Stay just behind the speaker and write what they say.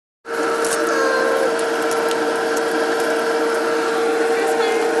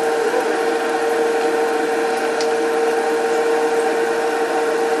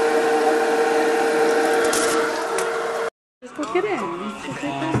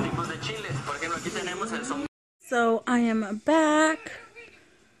So I am back.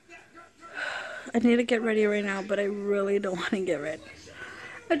 I need to get ready right now, but I really don't want to get ready.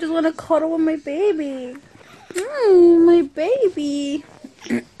 I just want to cuddle with my baby. My baby.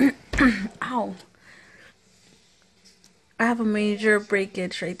 Ow. I have a major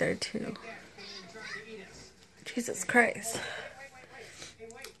breakage right there too. Jesus Christ.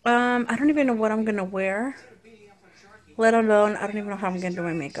 I don't even know what I'm gonna wear. Let alone, I don't even know how I'm gonna do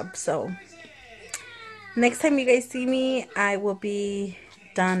my makeup. So next time you guys see me, I will be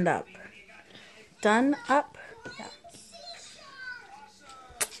done up. Done up? Yeah.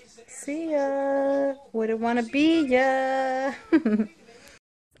 See ya. Wouldn't wanna be ya.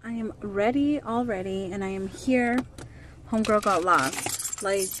 I am ready already, and I am here. Homegirl got lost.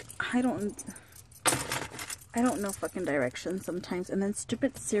 Like, I don't know fucking directions sometimes, and then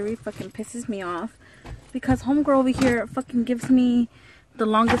stupid Siri fucking pisses me off because homegirl over here fucking gives me the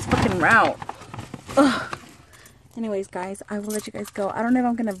longest fucking route. Ugh. Anyways, guys, I will let you guys go. I don't know if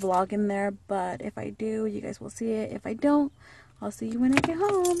I'm gonna vlog in there, but if I do, you guys will see it. If I don't, I'll see you when I get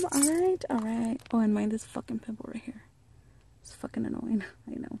home. Alright. Oh, and mind this fucking pimple right here. It's fucking annoying.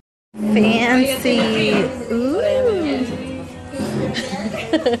 I know. Fancy. Ooh.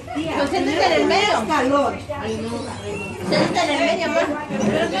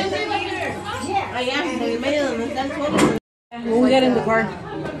 When we got in the car,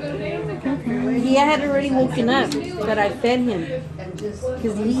 he had already woken up, but I fed him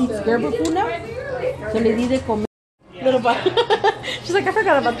because he eats Gerber food now. So le di de comer. Little bug. She's like, I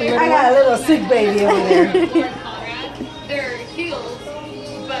forgot about the little I got a little sick baby over there.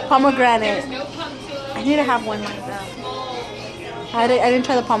 Pomegranate. I need to have one like that. I didn't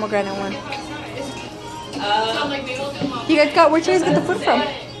try the pomegranate one. You guys got, where'd you guys get the food from?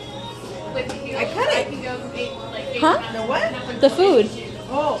 I cut it. Huh? The what? The food.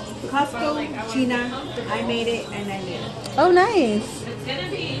 Oh, Costco, China. I made it and I made it. Oh, nice.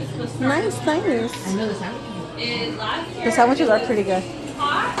 Nice. I know the sandwich. The sandwiches are pretty good.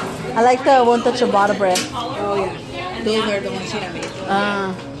 I like the one the ciabatta bread. Oh yeah, those are the ones China made.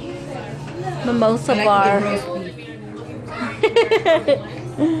 Mimosa I bar. like the roast beef.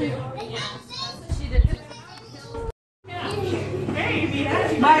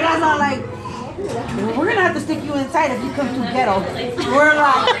 My dad's all like, we're gonna have to stick you inside if you come to ghetto. We're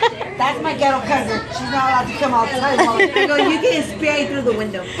like, that's my ghetto cousin. She's not allowed to come outside. I go, you can spray through the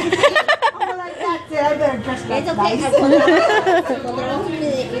window. I'm like, that's it. I better dress like it's okay. nice.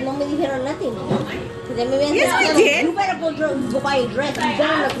 No me dijeron nothing. Yes, I did. You better go buy a dress. You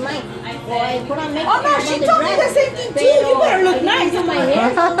better look nice. Or I put on makeup. Oh no, she told me the same thing too. You better look nice. My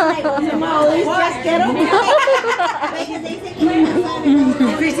hair. Always dress ghetto.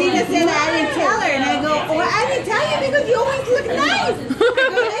 Christina said I didn't tell her, and I go, oh, I didn't tell you because you always look nice. I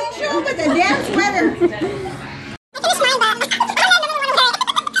go, ain't sure, but the damn sweater.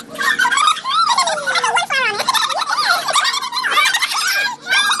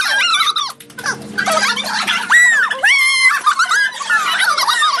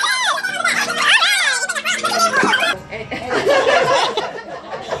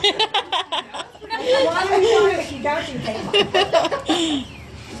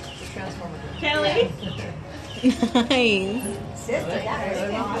 Kelly. Nice. Sister, I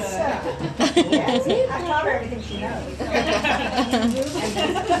taught her everything she knows. Are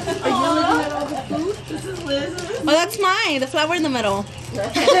you looking at all the food? This is Liz's. Oh, that's mine. The flower in the middle.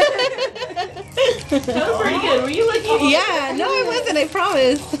 That was pretty good. Were you looking? Yeah, no, I wasn't. I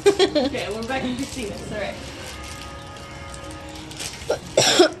promise. Okay, we're back in Christina's. All right.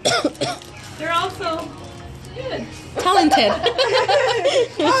 They're also good. Talented.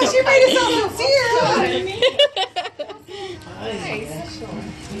 Oh, she made it so sincere. Nice.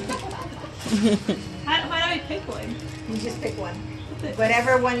 How do I pick one? You just pick one.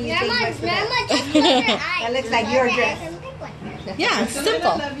 Whatever one you think works the best. That looks like your dress. Yeah,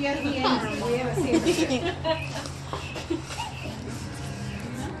 simple.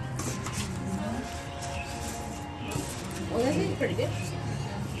 Well, this is pretty good.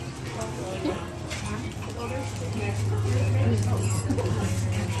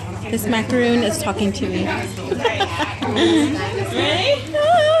 This macaroon is talking to me. Ready?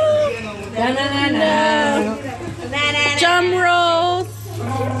 Drum rolls,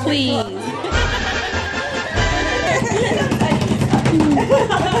 please.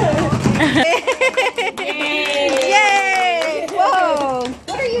 Yay! Whoa!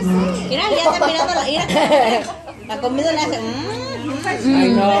 What are you saying? Mira, ya está mirando la comida le hace. I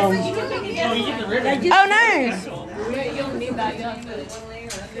know.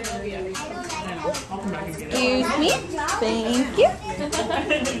 Oh, nice. Excuse me. Thank you.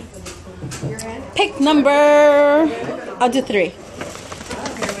 Pick Number, I'll do 3.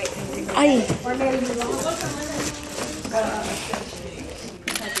 Ay.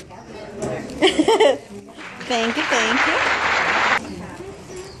 Thank you, thank you.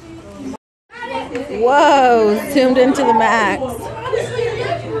 Whoa, zoomed into the max.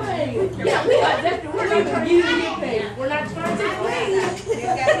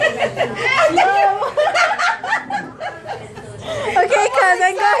 Okay,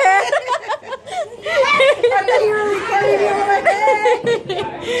 cousin, go ahead.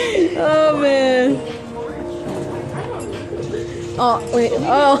 Oh man. Oh wait.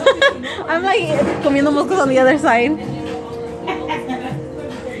 Oh, I'm like comiendo moscos on the other side.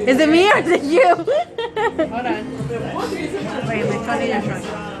 Is it me or is it you? Hold on. Wait, my phone is wrong.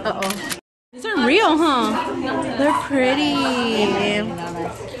 Uh-oh. These are real, huh? They're pretty.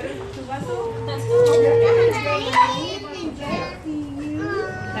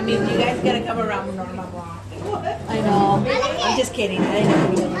 I mean, you guys gotta come around normal block. I know. I'm just kidding. I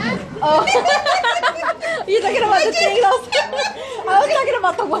didn't know. Oh. You're talking about the thing? I was talking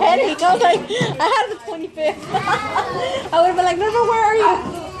about the wedding. I was like, I had the 25th. I would have been like, Norma, where are you?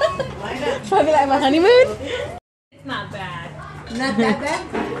 So I'd be like, my honeymoon? It's not bad. Not that bad?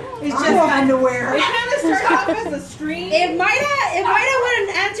 It's just underwear. It kind of started off as a stream. If Maida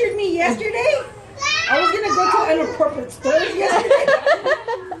wouldn't answered me yesterday, I was gonna go to an inappropriate store yesterday.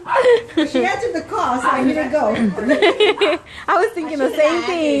 She answered the call, so I'm gonna go. I was thinking the same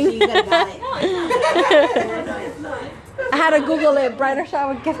thing. I had to Google it, bridal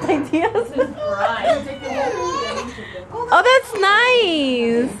shower gift ideas. Oh, that's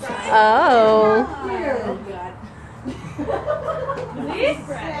nice. Oh.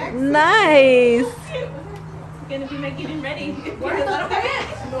 Nice. Gonna be like getting ready.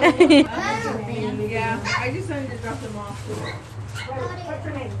 Yeah, I just wanted to drop them off. What's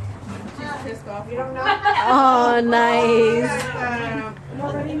her name? She's pissed off. You don't know? Oh, nice. I'm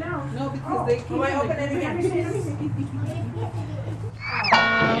already now. No, because they keep I open it again.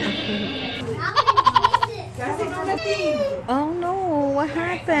 Oh no, what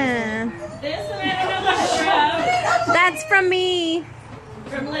happened? This one I don't know what's from. That's from me.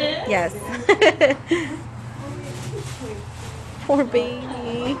 From Liz. Yes. Poor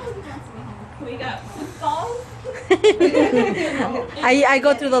baby. We got balls. I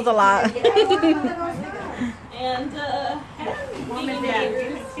go through those a lot. And Mom and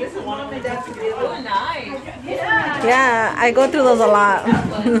Dad. This is mom and dad together. oh, nice. Yeah, I go through those a lot.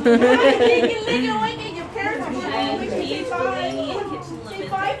 And cheese, Bellini, and kitchen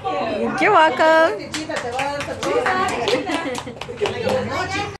lemon. You're welcome.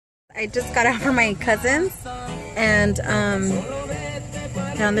 I just got out for my cousins, and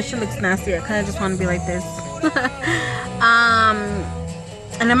damn, this shit looks nasty. I kind of just want to be like this.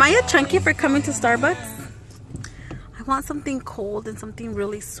 And am I a chunky for coming to Starbucks? I want something cold and something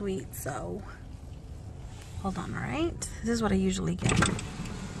really sweet, so hold on. All right, this is what I usually get.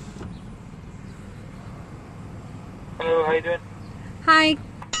 Hello, how you doing? Hi.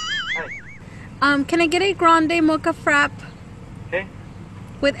 Hi. Can I get a grande mocha frap Okay.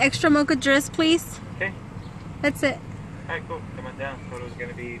 with extra mocha drizzle, please? Okay. That's it. Alright, cool. Come on down. Total's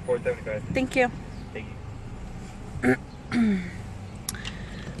gonna be $4.75. Thank you. Thank you.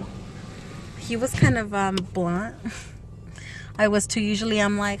 He was kind of blunt. I was too. Usually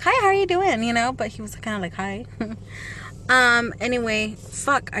I'm like, hi, how are you doing? You know, but he was kind of like, hi. Anyway,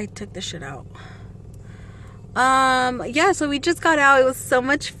 fuck, I took the shit out. Yeah, so we just got out. It was so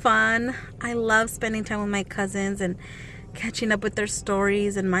much fun. I love spending time with my cousins and catching up with their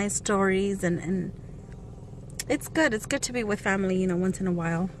stories and my stories, and it's good. It's good to be with family, you know, once in a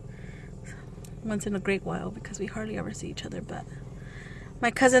while. Once in a great while, because we hardly ever see each other. But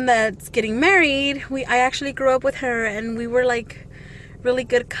my cousin that's getting married, I actually grew up with her, and we were like really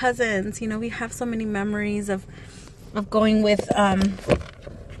good cousins. You know, we have so many memories of going with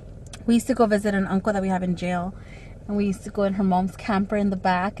we used to go visit an uncle that we have in jail, and we used to go in her mom's camper in the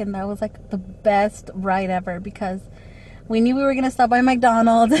back, and that was like the best ride ever, because we knew we were gonna stop by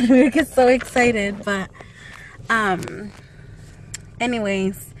McDonald's and we would get so excited. But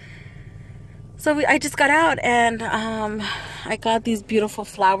anyways, so I just got out, and I got these beautiful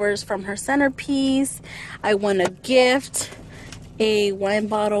flowers from her centerpiece. I won a gift, a wine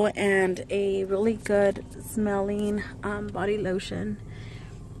bottle, and a really good smelling body lotion.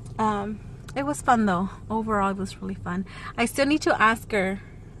 It was fun though. Overall, it was really fun. I still need to ask her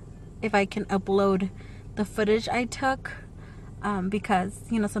if I can upload the footage I took, because,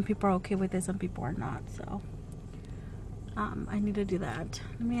 you know, some people are okay with it, some people are not. So I need to do that.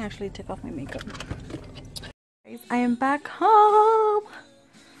 Let me actually take off my makeup. Guys, I am back home.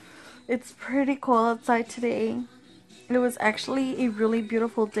 It's pretty cold outside today. It was actually a really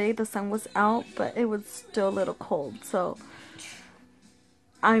beautiful day. The sun was out, but it was still a little cold. So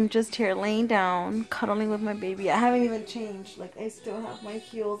I'm just here laying down, cuddling with my baby. I haven't even changed. Like, I still have my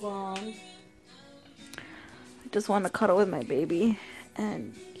heels on. I just want to cuddle with my baby.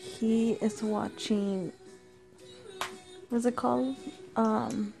 And he is watching, what's it called?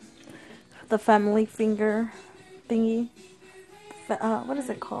 The family finger thingy. What is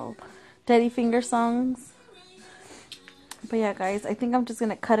it called? Daddy finger songs. But yeah, guys, I think I'm just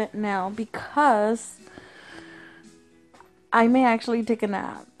gonna cut it now because I may actually take a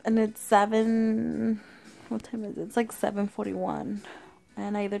nap. And it's 7. What time is it? It's like 7:41,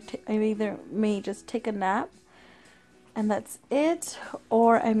 and I either may just take a nap, and that's it,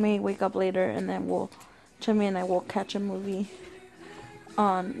 or I may wake up later and then Jimmy and I will catch a movie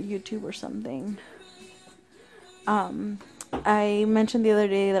on YouTube or something. I mentioned the other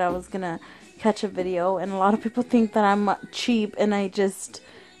day that I was gonna catch a video, and a lot of people think that I'm cheap and I just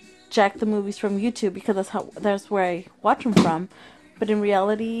jack the movies from YouTube because that's where I watch them from. But in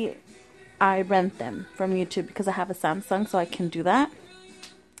reality, I rent them from YouTube because I have a Samsung, so I can do that.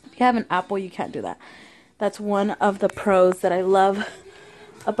 If you have an Apple, you can't do that. That's one of the pros that I love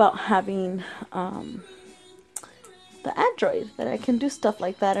about having the Android, that I can do stuff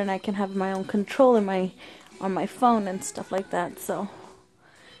like that, and I can have my own control on my phone and stuff like that. So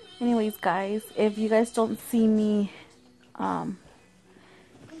anyways, guys, if you guys don't see me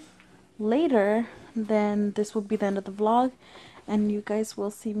later, then this will be the end of the vlog, and you guys will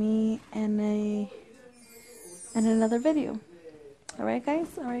see me in another video. Alright,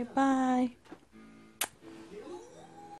 guys? Alright, bye.